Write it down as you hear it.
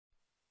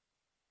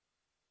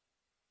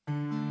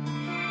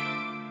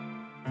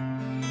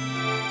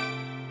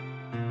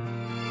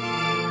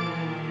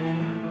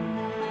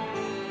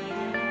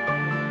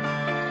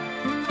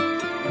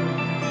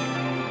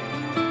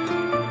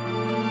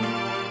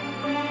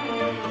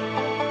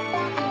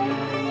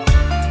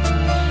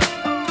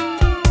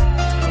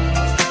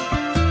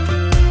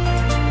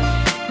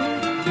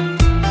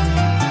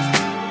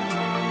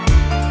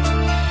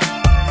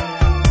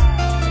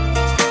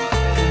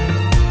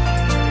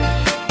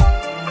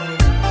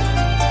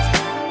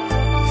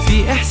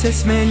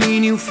احساس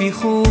ماليني وفي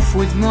خوف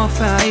ودموع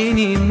في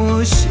عيني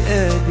مش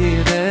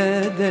قادر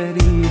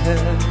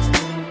اداريها.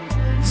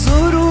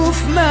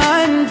 ظروف ما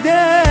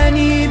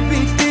عنداني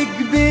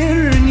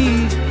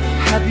بتجبرني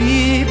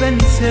حبيب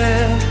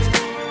انساك،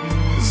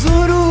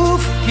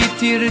 ظروف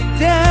كتير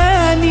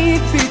تاني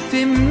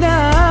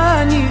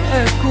بتمنعني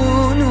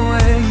اكون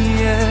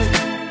وياك.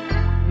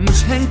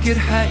 مش هنكر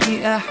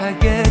حقيقة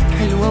حاجات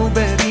حلوة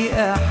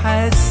وبريئة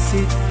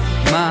حسيت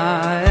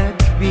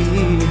معاك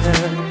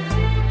بيها.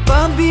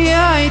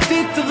 طبيعي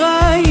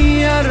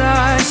تتغير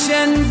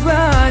عشان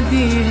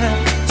بعديها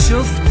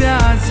شفت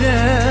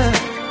عذاب،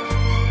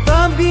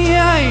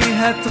 طبيعي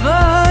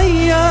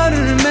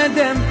هتغير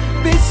مدام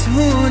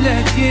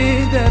بسهولة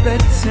كده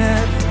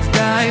بتساب.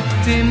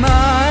 تعبت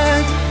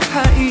معاك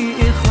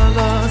حقيقي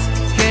خلاص،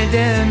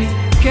 كلامي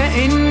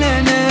كأن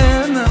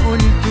انا ما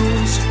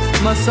قلتوش،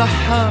 ما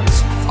صحاش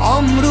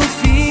عمره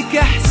فيك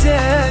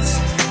احساس،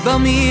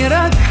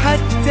 ضميرك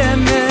حتى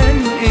ما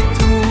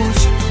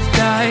لقيتهوش.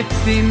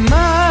 تعبت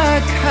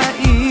معاك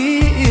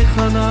حقيقي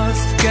خلاص،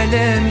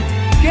 كلامي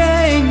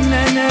كأن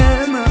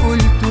انا ما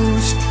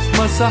قلتوش،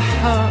 ما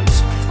صحاش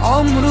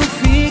عمره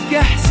فيك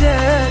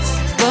احساس،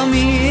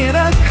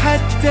 ضميرك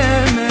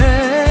حتى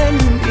ما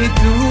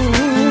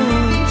لقيتهوش.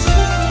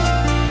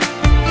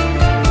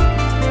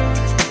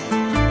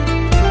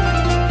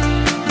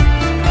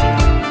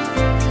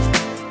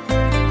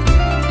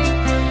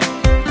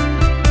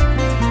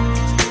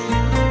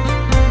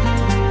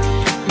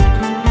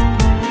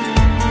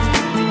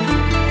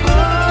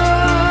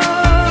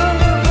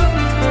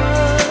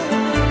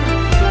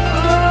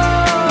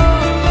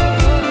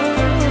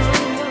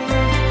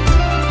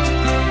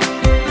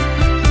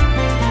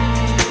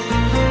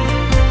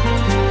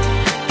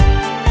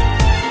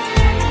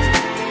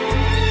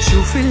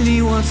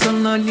 اللي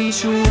وصلنا لي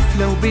شوف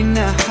لو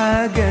بينا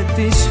حاجة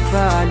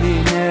تشفع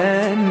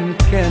لنا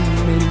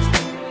نكمل.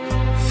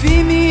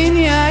 في مين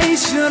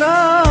يعيش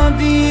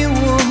راضي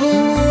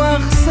وهو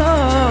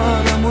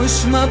خسارة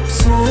مش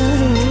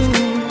مبسوط،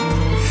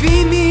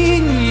 في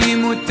مين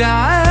يموت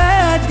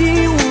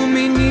عادي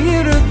ومين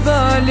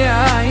يرضى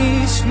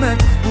لعيش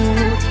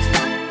مكبوت.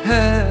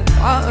 هات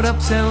عقرب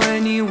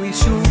ثواني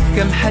ويشوف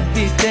كم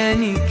حد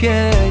تاني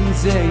كان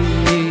زي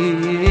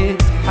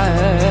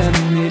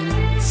يتحمل.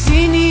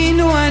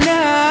 سنين وانا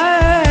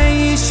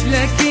عايش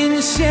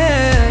لكن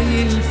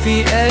شايل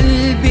في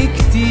قلبي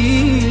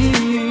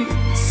كتير،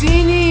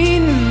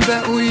 سنين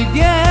بقول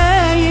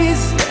جايز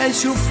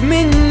اشوف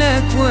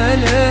منك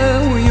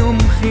ولو يوم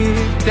خير.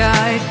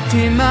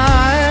 تعبت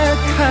معاك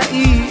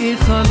حقيقي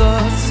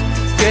خلاص،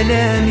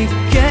 كلامك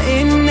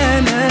كأن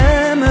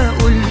انا ما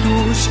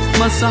قلتوش،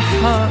 ما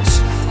صحاش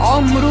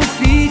عمره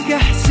فيك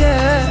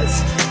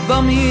احساس،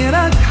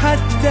 ضميرك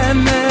حتى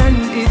ما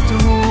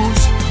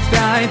لقيتهوش.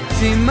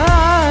 تعبت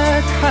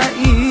معاك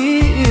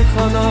حقيقي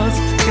خلاص،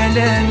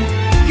 كلامي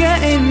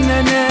كأن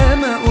انا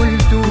ما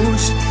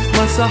قلتوش،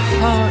 ما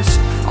صحاش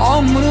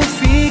عمره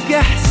فيك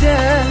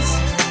احساس،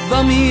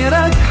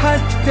 ضميرك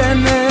حتى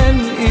ما